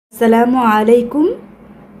Assalamu alaikum.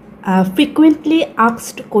 Frequently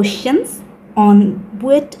asked questions on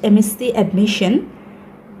BUET MSc admission.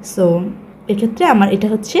 So এক্ষেত্রে আমার এটা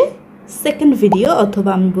হচ্ছে সেকেন্ড ভিডিও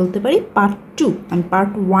অথবা আমি বলতে পারি পার্ট 2। আমি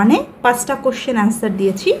পার্ট 1-এ 5টা কোশ্চেন অ্যান্সার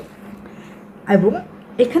দিয়েছি এবং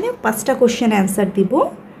এখানে 5টা কোশ্চেন অ্যান্সার দিব,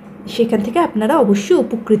 সেখান থেকে আপনারা অবশ্যই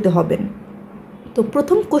উপকৃত হবেন। তো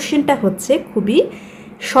প্রথম কোশ্চেনটা হচ্ছে খুবই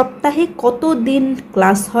সপ্তাহে কত দিন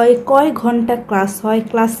ক্লাস হয়, কয় ঘন্টা ক্লাস হয়,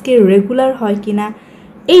 ক্লাস কি রেগুলার হয় কিনা,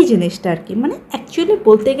 এই জিনিসটা আর কি। মানে অ্যাকচুয়ালি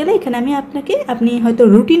বলতে গেলে এখানে আমি আপনি হয়তো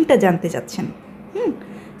রুটিনটা জানতে চাচ্ছেন।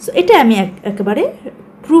 সো এটা আমি একেবারে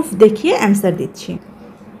প্রুফ দেখিয়ে অ্যান্সার দিচ্ছি।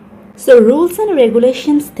 সো রুলস অ্যান্ড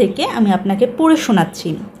রেগুলেশনস থেকে আমি আপনাকে পড়ে শোনাচ্ছি।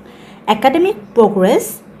 Academic progress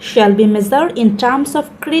shall be measured in terms of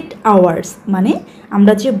credit hours, মানে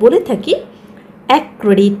আমরা যে বলে থাকি 1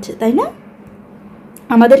 ক্রেডিট, তাই না?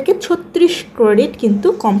 আমাদেরকে 36 ক্রেডিট কিন্তু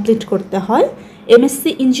কমপ্লিট করতে হয়। এমএসসি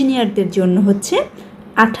ইঞ্জিনিয়ারদের জন্য হচ্ছে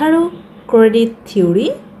 18 ক্রেডিট থিওরি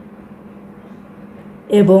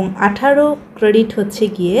এবং 18 ক্রেডিট হচ্ছে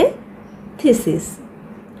গিয়ে থিসিস।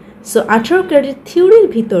 সো 18 ক্রেডিট থিওরির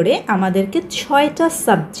ভিতরে আমাদেরকে 6টা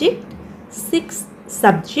সাবজেক্ট, 6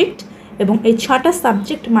 সাবজেক্ট, এবং এই 6টা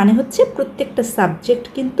সাবজেক্ট মানে হচ্ছে প্রত্যেকটা সাবজেক্ট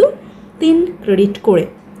কিন্তু 3 ক্রেডিট করে।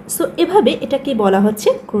 সো এভাবে এটাকে বলা হচ্ছে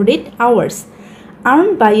credit hours.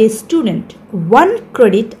 Earned by a student, 1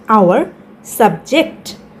 credit hour subject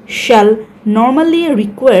shall normally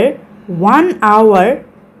require 1 hour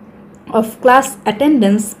of class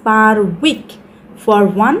attendance per week for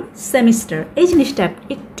 1 semester. এই জিনিসটা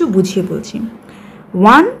একটু বুঝিয়ে বলছি।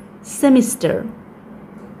 1 semester,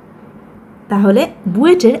 তাহলে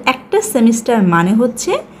বুয়েটের একটা সেমিস্টার মানে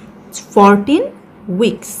হচ্ছে 14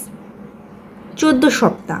 উইকস, 14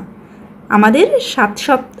 সপ্তাহ। আমাদের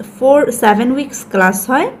 7 উইকস ক্লাস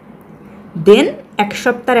হয়, দেন 1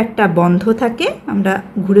 সপ্তাহের একটা বন্ধ থাকে, আমরা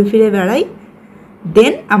ঘুরে ফিরে বেড়াই,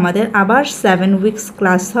 দেন আমাদের আবার 7 উইকস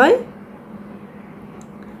ক্লাস হয়,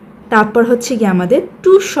 তারপর হচ্ছে গিয়ে আমাদের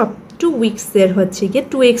 2 উইকসের হচ্ছে গিয়ে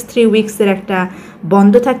 3 উইকসের একটা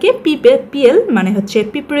বন্ধ থাকে, পিএল মানে হচ্ছে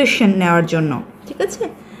প্রিপারেশন নেওয়ার জন্য, ঠিক আছে?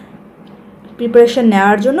 প্রিপারেশন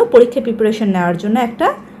নেওয়ার জন্য, পরীক্ষা প্রিপারেশন নেওয়ার জন্য একটা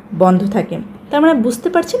বন্ধ থাকে। তার মানে বুঝতে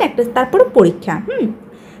পারছেন, একটা তারপরে পরীক্ষা।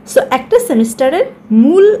 সো একটা সেমিস্টারের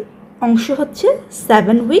মূল অংশ হচ্ছে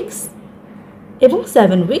 7 উইকস এবং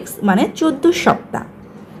 7 উইকস মানে 14 সপ্তাহ।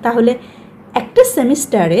 তাহলে একটা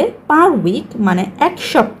সেমিস্টারে পার উইক মানে 1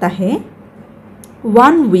 সপ্তাহে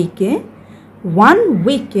 1 উইকে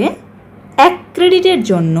 1 ক্রেডিটের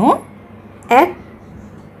জন্য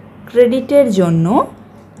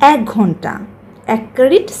 1 ঘন্টা, 1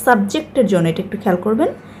 ক্রেডিট সাবজেক্টের জন্য, এটা একটু খেয়াল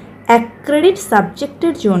করবেন, 1 ক্রেডিট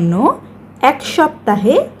সাবজেক্টের জন্য 1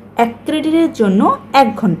 সপ্তাহে 1 ক্রেডিটের জন্য 1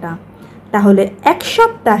 ঘন্টা। তাহলে 1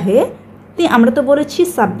 সপ্তাহে আমরা তো বলেছি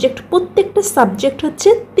সাবজেক্ট, প্রত্যেকটা সাবজেক্ট হচ্ছে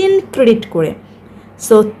 3 ক্রেডিট করে।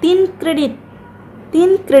 সো 3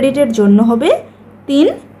 ক্রেডিটের জন্য হবে 3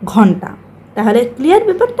 ঘন্টা। তাহলে ক্লিয়ার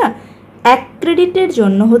ব্যাপারটা? 1 ক্রেডিটের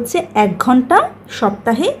জন্য হচ্ছে 1 ঘন্টা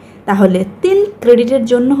সপ্তাহে, তাহলে 3 ক্রেডিটের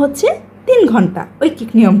জন্য হচ্ছে 3 ঘন্টা। ঐকিক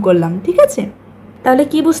নিয়ম করলাম, ঠিক আছে? তাহলে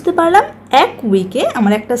কি বুঝতে পারলাম? 1 উইকে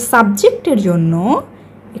আমার একটা সাবজেক্টের জন্য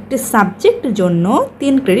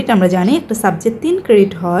 3 ক্রেডিট, আমরা জানি একটা সাবজেক্ট 3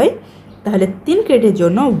 ক্রেডিট হয়, তাহলে 3 ক্রেডিটের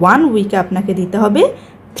জন্য 1 উইকে আপনাকে দিতে হবে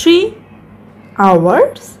 3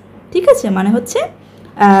 আওয়ার্স, ঠিক আছে? মানে হচ্ছে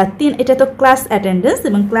 3, এটা তো ক্লাস অ্যাটেন্ডেন্স,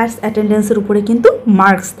 এবং ক্লাস অ্যাটেন্ডেন্সের উপরে কিন্তু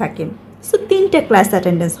মার্কস থাকে। সো 3টে ক্লাস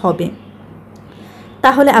অ্যাটেন্ডেন্স হবে।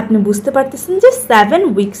 তাহলে আপনি বুঝতে পারতেছেন যে 7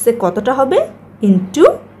 উইকসে কতটা হবে, ইন্টু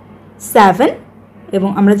 7, এবং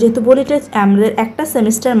আমরা যেহেতু বলি এটা আমাদের একটা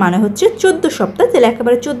সেমিস্টার মানে হচ্ছে 14 সপ্তাহ, তাহলে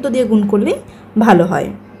একেবারে 14 দিয়ে গুণ করলে ভালো হয়।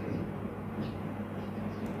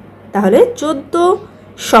 তাহলে 14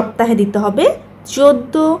 সপ্তাহে দিতে হবে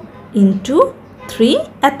 14 ইন্টু 3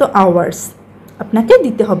 এত আওয়ার্স আপনাকে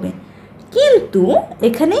দিতে হবে। কিন্তু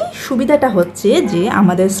এখানে সুবিধাটা হচ্ছে যে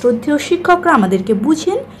আমাদের শ্রদ্ধেয় শিক্ষকরা আমাদেরকে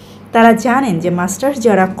বুঝেন, তারা জানেন যে মাস্টার্স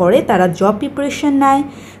যারা করে তারা জব প্রিপারেশন নেয়,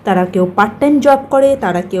 তারা কেউ পার্ট টাইম জব করে,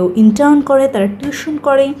 তারা কেউ ইন্টার্ন করে, তারা টিউশন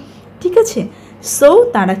করে, ঠিক আছে? সো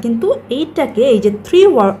তারা কিন্তু এইটাকে, এই যে 3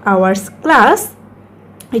 আওয়ার্স ক্লাস,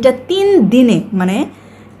 এটা 3 দিনে, মানে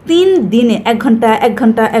 3 দিনে 1 ঘন্টা 1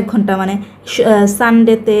 ঘন্টা 1 ঘন্টা, মানে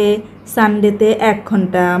সানডেতে 1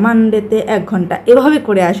 ঘন্টা, মানডেতে 1 ঘন্টা, এভাবে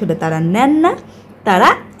করে আসলে তারা নেন না। তারা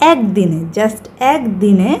একদিনে, জাস্ট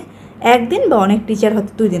একদিনে, একদিন বা অনেক টিচার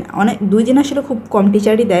হয়তো 2 দিন, 2 দিন আসলে খুব কম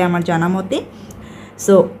টিচারই দেয় আমার জানা মতে।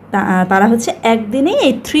 সো তারা হচ্ছে একদিনেই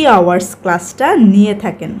এই 3 আওয়ার্স ক্লাসটা নিয়ে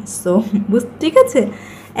থাকেন। সো ঠিক আছে,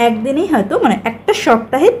 একদিনেই হয়তো, মানে একটা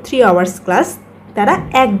সপ্তাহে 3 আওয়ার্স ক্লাস তারা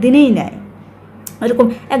একদিনেই নেয়। এরকম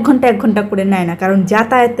 1 ঘন্টা করে নেয় না, কারণ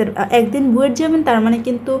যাতায়াতের একদিন বুয়েট যাবেন তার মানে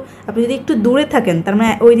কিন্তু আপনি যদি একটু দূরে থাকেন তার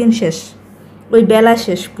মানে ওই দিন শেষ, ওই বেলা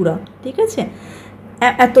শেষ পুরো, ঠিক আছে,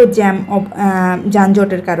 এত জ্যাম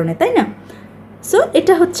যানজটের কারণে, তাই না? সো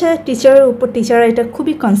এটা হচ্ছে টিচারের উপর, টিচাররা এটা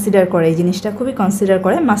খুবই কনসিডার করে, এই জিনিসটা খুবই কনসিডার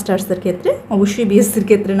করে মাস্টার্সের ক্ষেত্রে, অবশ্যই বিএসসির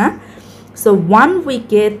ক্ষেত্রে না। সো 1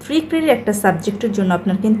 উইকে 3 ক্রেডিট একটা সাবজেক্টের জন্য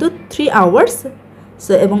আপনার কিন্তু 3 আওয়ার্স।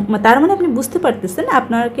 সো এবং তার মানে আপনি বুঝতে পারতেছেন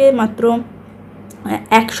আপনাকে মাত্র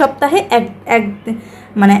এক সপ্তাহে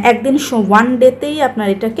মানে একদিন 1 ডেতেই আপনার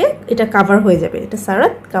এটা কাভার হয়ে যাবে, এটা সারা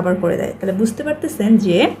কাভার করে দেয়। তাহলে বুঝতে পারতেছেন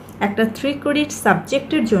যে একটা 3 ক্রেডিট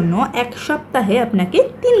সাবজেক্টের জন্য এক সপ্তাহে আপনাকে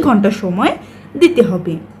 3 ঘন্টা সময় দিতে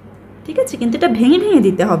হবে, ঠিক আছে, কিন্তু এটা ভেঙে ভেঙে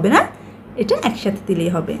দিতে হবে না, এটা একসাথে দিলেই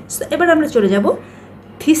হবে। সো এবার আমরা চলে যাব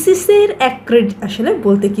থিসিসের 1 ক্রেডিট আসলে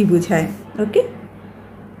বলতে কি বোঝায়। ওকে,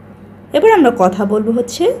 এবার আমরা কথা বলবো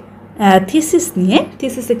হচ্ছে থিসিস নিয়ে।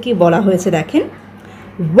 থিসিসে কি বলা হয়েছে দেখেন,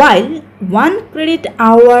 while 1 credit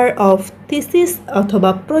hour of thesis অথবা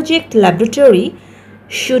project laboratory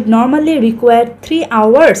should normally require 3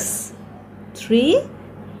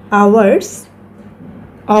 hours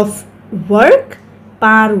of work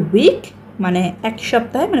per week, মানে এক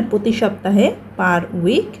সপ্তাহে, মানে প্রতি সপ্তাহে পার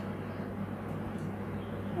উইক,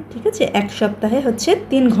 ঠিক আছে, এক সপ্তাহে হচ্ছে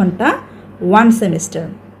 3 ঘন্টা, 1 সেমিস্টার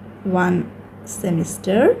 1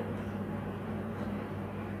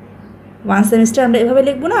 সেমিস্টার আমরা এভাবে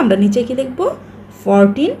লিখবো না, আমরা নিচে কি লিখবো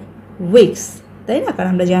 14 উইকস, তাই না, কারণ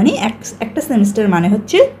আমরা জানি একটা সেমিস্টার মানে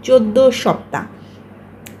হচ্ছে 14 সপ্তাহ।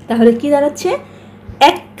 তাহলে কি দাঁড়াচ্ছে,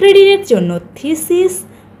 1 ক্রেডিটের জন্য থিসিস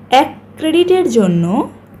 1 ক্রেডিটের জন্য,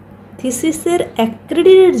 থিসিসের 1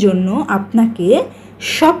 ক্রেডিটের জন্য আপনাকে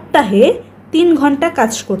সপ্তাহে 3 ঘন্টা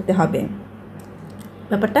কাজ করতে হবে।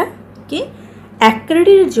 ব্যাপারটা কি, 1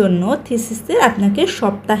 ক্রেডিটের জন্য থিসিসের আপনাকে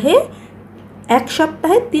এক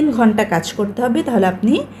সপ্তাহে 3 ঘন্টা কাজ করতে হবে। তাহলে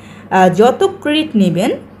আপনি যত ক্রেডিট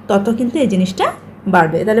নেবেন তত কিন্তু এই জিনিসটা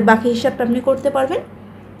বাড়বে, তাহলে বাকি হিসাবটা আপনি করতে পারবেন,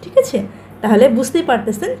 ঠিক আছে। তাহলে বুঝতেই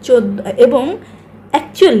পারতেছেন 14, এবং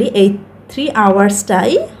অ্যাকচুয়ালি এই 3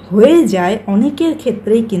 আওয়ার্সটাই হয়ে যায় অনেকের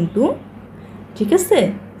ক্ষেত্রেই কিন্তু, ঠিক আছে,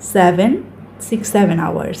 7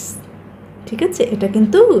 আওয়ার্স, ঠিক আছে। এটা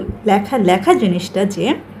কিন্তু লেখা জিনিসটা যে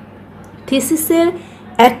থিসিসের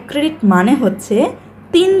 1 ক্রেডিট মানে হচ্ছে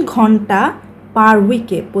 3 ঘন্টা পার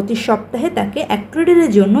উইকে, প্রতি সপ্তাহে তাকে 1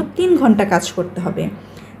 ক্রেডিটের জন্য 3 ঘন্টা কাজ করতে হবে।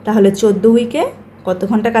 তাহলে 14 উইকে কত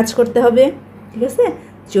ঘন্টা কাজ করতে হবে, ঠিক আছে,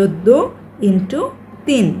 14 ×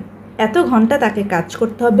 3, এত ঘন্টা তাকে কাজ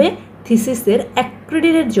করতে হবে থিসিসের 1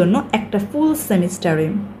 ক্রেডিটের জন্য একটা ফুল সেমিস্টারে,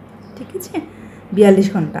 ঠিক আছে, 42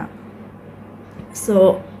 ঘন্টা। সো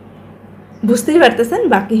বুঝতেই পারতেছেন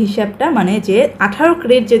বাকি হিসাবটা, মানে যে 18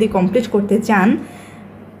 ক্রেডিট যদি কমপ্লিট করতে চান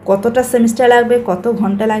কতটা সেমিস্টার লাগবে, কত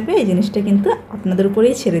ঘন্টা লাগবে, এই জিনিসটা কিন্তু আপনাদের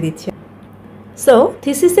উপরেই ছেড়ে দিচ্ছে। সো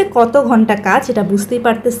থিসিসে কত ঘন্টা কাজ এটা বুঝতেই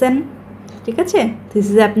পারতেছেন, ঠিক আছে।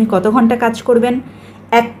 থিসিসে আপনি কত ঘন্টা কাজ করবেন,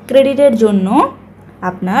 1 ক্রেডিটের জন্য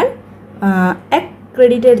আপনার 1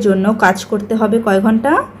 ক্রেডিটের জন্য কাজ করতে হবে কয়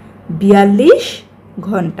ঘন্টা, 42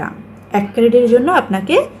 ঘন্টা। 1 ক্রেডিটের জন্য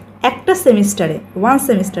আপনাকে একটা সেমিস্টারে, 1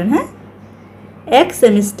 সেমিস্টার, হ্যাঁ, 1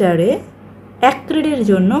 সেমিস্টারে 1 ক্রেডিটের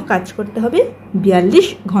জন্য কাজ করতে হবে 42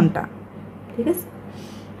 ঘন্টা, ঠিক আছে।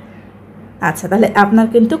 আচ্ছা, তাহলে আপনার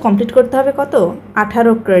কিন্তু কমপ্লিট করতে হবে কত,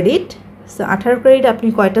 18 ক্রেডিট। সো 18 ক্রেডিট আপনি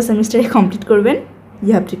কয়টা সেমিস্টারে কমপ্লিট করবেন,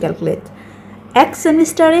 ইউ হ্যাভ টু ক্যালকুলেট। 1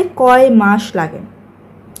 সেমিস্টারে কয় মাস লাগে,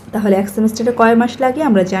 তাহলে 1 সেমিস্টারে কয় মাস লাগে,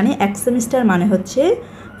 আমরা জানি 1 সেমিস্টার মানে হচ্ছে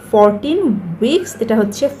 14 উইকস, এটা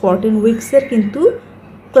হচ্ছে 14 উইকসের কিন্তু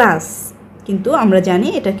ক্লাস, কিন্তু আমরা জানি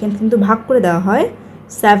এটা কিন্তু ভাগ করে দেওয়া হয়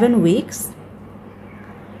 7 উইকস।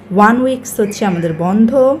 1 উইকস হচ্ছে আমাদের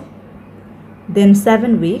বন্ধ, দেন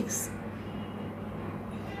 7 উইকস,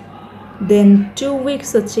 দেন 2 উইকস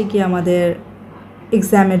হচ্ছে কি আমাদের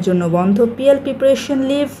এক্সামের জন্য বন্ধ, পিএল প্রিপারেশন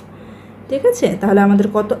লিভ, ঠিক আছে। তাহলে আমাদের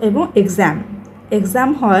কত, এবং এক্সাম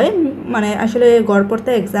হয়, মানে আসলে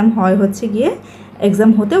গড়পড়তা এক্সাম হয় হচ্ছে গিয়ে, এক্সাম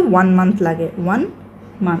হতে 1 মান্থ লাগে, 1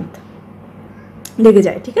 মান্থ লেগে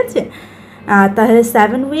যায়, ঠিক আছে। তাহলে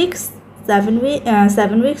 7 উইকস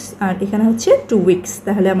আর এখানে হচ্ছে 2 উইকস,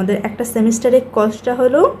 তাহলে আমাদের একটা সেমিস্টারে কস্টটা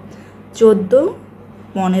হলো 14,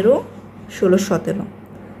 15, 16,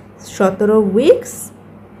 17 উইকস,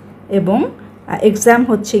 এবং এক্সাম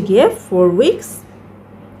হচ্ছে গিয়ে 4 উইকস,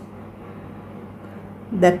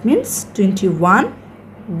 দ্যাট মিনস 21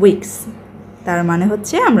 উইকস। তার মানে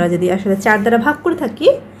হচ্ছে আমরা যদি আসলে 4 দ্বারা ভাগ করে থাকি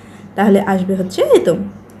তাহলে আসবে হচ্ছে এই তো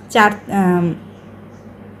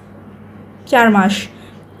 4 মাস,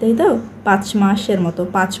 তাই তো, 5 মাসের মতো,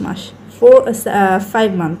 5 মাস,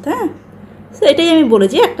 5 মান্থ, হ্যাঁ। সো এটাই আমি বলে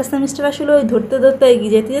যে একটা সেমিস্টার আসলে ওই ধরতে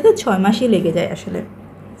এগিয়ে যেতে 6 মাসই লেগে যায় আসলে,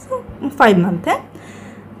 সো 5 মান্থ, হ্যাঁ।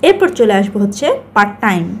 এরপর চলে আসবো হচ্ছে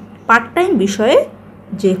পার্ট টাইম বিষয়ে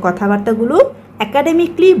যে কথাবার্তাগুলো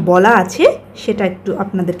একাডেমিকলি বলা আছে সেটা একটু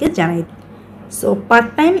আপনাদেরকে জানাই। সো পার্ট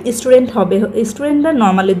টাইম স্টুডেন্টরা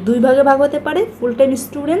নর্মালি 2 ভাগে ভাগ হতে পারে, full time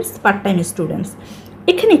students, part time students.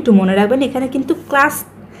 এখানে একটু মনে রাখবেন, এখানে কিন্তু ক্লাস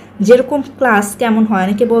যেরকম ক্লাস কেমন হয়,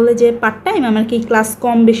 অনেকে বলে যে পার্ট টাইম আমার কি ক্লাস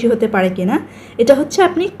কম বেশি হতে পারে কিনা, এটা হচ্ছে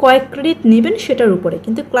আপনি কয়েক ক্রেডিট নেবেন সেটার উপরে,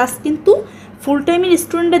 কিন্তু ক্লাস কিন্তু ফুল টাইমের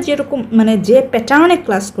স্টুডেন্টরা যেরকম মানে যে প্যাটার্নে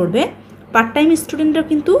ক্লাস করবে, পার্ট টাইম স্টুডেন্টরা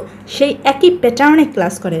কিন্তু সেই একই প্যাটার্নে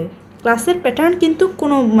ক্লাস করে। ক্লাসের প্যাটার্ন কিন্তু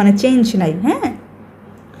কোনো মানে চেঞ্জ নাই। হ্যাঁ,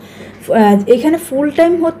 এখানে ফুল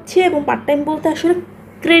টাইম হচ্ছে এবং পার্ট টাইম বলতে আসলে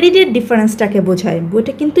ক্রেডিটের ডিফারেন্সটাকে বোঝায়।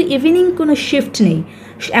 বইটা কিন্তু ইভিনিং কোনো শিফট নেই।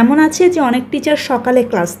 এমন আছে যে অনেক টিচার সকালে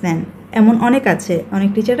ক্লাস নেন, এমন অনেক আছে, অনেক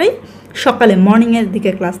টিচারাই সকালে মর্নিংয়ের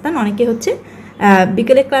দিকে ক্লাস নেন, অনেকে হচ্ছে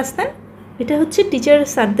বিকেলে ক্লাস নেন। এটা হচ্ছে টিচার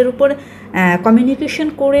স্যারদের উপর কমিউনিকেশন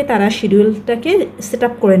করে তারা শিডিউলটাকে সেট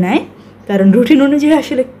আপ করে নেয়, কারণ রুটিন অনুযায়ী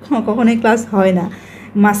আসলে কখনোই ক্লাস হয় না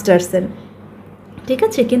মাস্টার্সের, ঠিক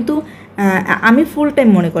আছে। কিন্তু আমি ফুল টাইম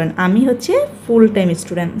মনে করেন, আমি হচ্ছে ফুল টাইম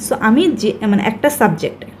স্টুডেন্ট। সো আমি যে মানে একটা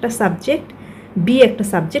সাবজেক্ট বি, একটা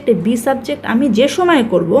সাবজেক্ট, এই বি সাবজেক্ট আমি যে সময়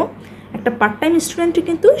করব, একটা পার্ট টাইম স্টুডেন্টও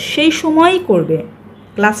কিন্তু সেই সময়ই করবে,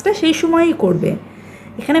 ক্লাসটা সেই সময়ই করবে।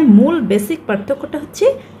 এখানে মূল বেসিক পার্থক্যটা হচ্ছে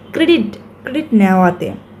ক্রেডিট নেওয়াতে।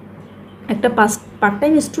 একটা part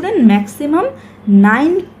time student maximum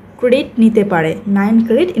 9 credit নিতে পারে, 9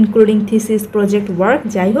 credit including thesis, project work,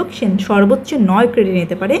 যাই হোক সে সর্বোচ্চ 9 ক্রেডিট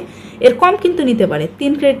নিতে পারে। এর কম কিন্তু নিতে পারে,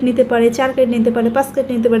 3 ক্রেডিট নিতে পারে, 4 ক্রেডিট নিতে পারে, 5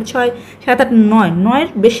 ক্রেডিট নিতে পারে, 6, 7, 8, 9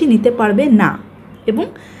 বেশি নিতে পারবে না। এবং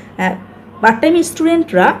পার্ট টাইম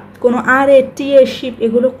স্টুডেন্টরা কোনো টিএশিপ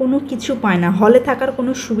এগুলো কোনো কিছু পায় না, হলে থাকার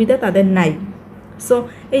কোনো সুবিধা তাদের নাই। সো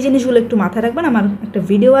এই জিনিসগুলো একটু মাথায় রাখবেন। আমার একটা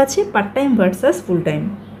ভিডিও আছে part time versus full time.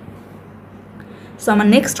 So আমার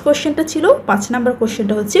নেক্সট কোশ্চেনটা ছিল 5 নম্বর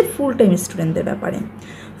কোশ্চেনটা হচ্ছে ফুল টাইম স্টুডেন্টদের ব্যাপারে।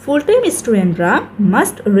 ফুল টাইম স্টুডেন্টরা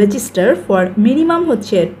মাস্ট রেজিস্টার ফর মিনিমাম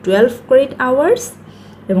হচ্ছে 12 ক্রেডিট আওয়ার্স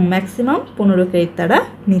এবং ম্যাক্সিমাম 15 ক্রেডিট তারা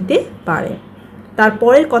নিতে পারে।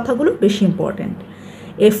 তারপরের কথাগুলো বেশি important.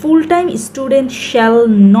 A full time student shall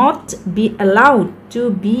not be allowed to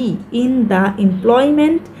be in the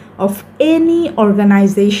employment of any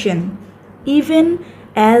organization even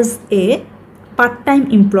as a part time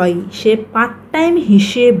employee. Say part time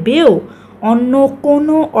হিসেবেও অন্য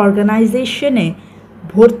কোনো অর্গানাইজেশনে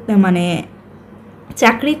মানে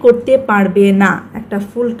চাকরি করতে পারবে না। একটা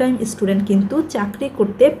ফুল টাইম স্টুডেন্ট কিন্তু চাকরি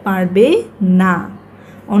করতে পারবে না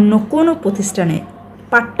অন্য কোনো প্রতিষ্ঠানে,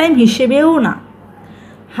 পার্ট টাইম হিসেবেও না।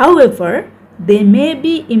 However they may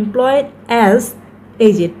be employed as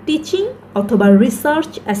এই যে টিচিং অথবা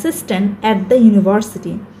research assistant at the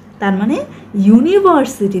university. তার মানে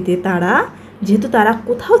ইউনিভার্সিটিতে তারা যেহেতু তারা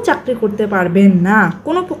কোথাও চাকরি করতে পারবেন না,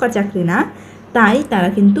 কোনো প্রকার চাকরি না, তাই তারা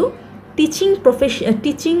কিন্তু টিচিং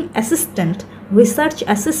অ্যাসিস্ট্যান্ট, রিসার্চ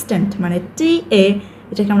অ্যাসিস্ট্যান্ট মানে টিএ,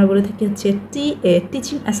 এটাকে আমরা বলে থাকি হচ্ছে TA,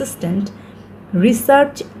 teaching assistant,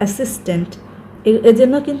 research assistant, এর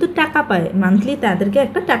জন্য কিন্তু টাকা পায়, মান্থলি তাদেরকে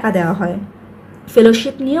একটা টাকা দেওয়া হয়।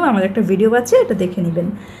 ফেলোশিপ নিয়েও আমার একটা ভিডিও আছে, এটা দেখে নেবেন।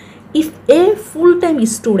 If A full time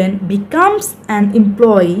student becomes an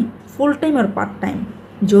employee, full time R part time,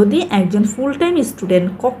 যদি একজন ফুল টাইম স্টুডেন্ট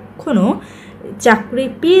কখনো চাকরি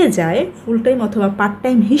পেয়ে যায় ফুল টাইম অথবা পার্ট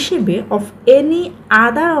টাইম হিসেবে অফ এনি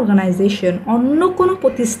আদার অর্গানাইজেশন, অন্য কোনো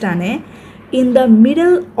প্রতিষ্ঠানে, in the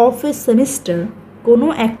middle of A semester, কোনো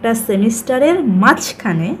একটা সেমিস্টারের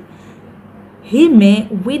মাঝখানে, হি মে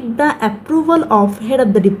with the approval of head of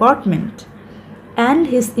the department and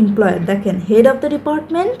his employer, দেখেন হেড অফ দ্য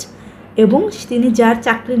ডিপার্টমেন্ট এবং তিনি যার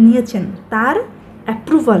চাকরি নিয়েছেন তার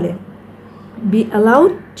অ্যাপ্রুভালে, be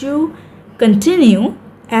allowed to continue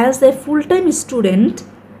as a full-time student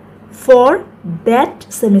for that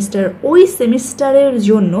semester, ওই সেমিস্টারের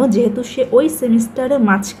জন্য, যেহেতু সে ওই সেমিস্টারের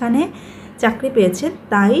মাঝখানে চাকরি পেয়েছে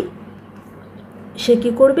তাই সে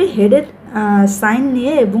কী করবে, হেডের সাইন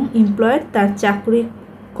নিয়ে এবং এমপ্লয়ার তার চাকরি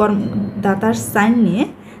কর্মদাতার সাইন নিয়ে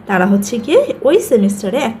তারা হচ্ছে গিয়ে ওই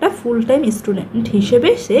সেমিস্টারে একটা ফুল টাইম স্টুডেন্ট হিসেবে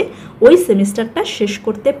সে ওই সেমিস্টারটা শেষ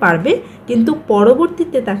করতে পারবে, কিন্তু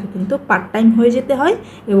পরবর্তীতে তাকে কিন্তু পার্ট টাইম হয়ে যেতে হয়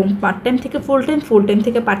এবং পার্ট টাইম থেকে ফুল টাইম, ফুল টাইম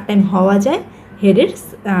থেকে পার্ট টাইম হওয়া যায় হেডের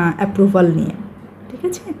অ্যাপ্রুভাল নিয়ে, ঠিক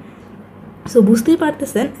আছে। সো বুঝতেই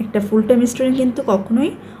পারতেছেন একটা ফুল টাইম স্টুডেন্ট কিন্তু কখনোই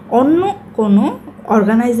অন্য কোনো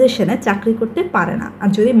অর্গানাইজেশনে চাকরি করতে পারে না, আর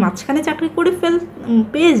যদি মাঝখানে চাকরি করে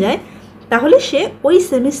পেয়ে যায় তাহলে সে ওই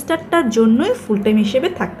সেমিস্টারটার জন্যই ফুল টাইম হিসেবে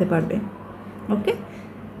থাকতে পারবে। ওকে,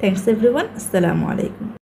 থ্যাংকস এভরিওয়ান, আসসালামু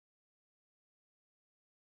আলাইকুম।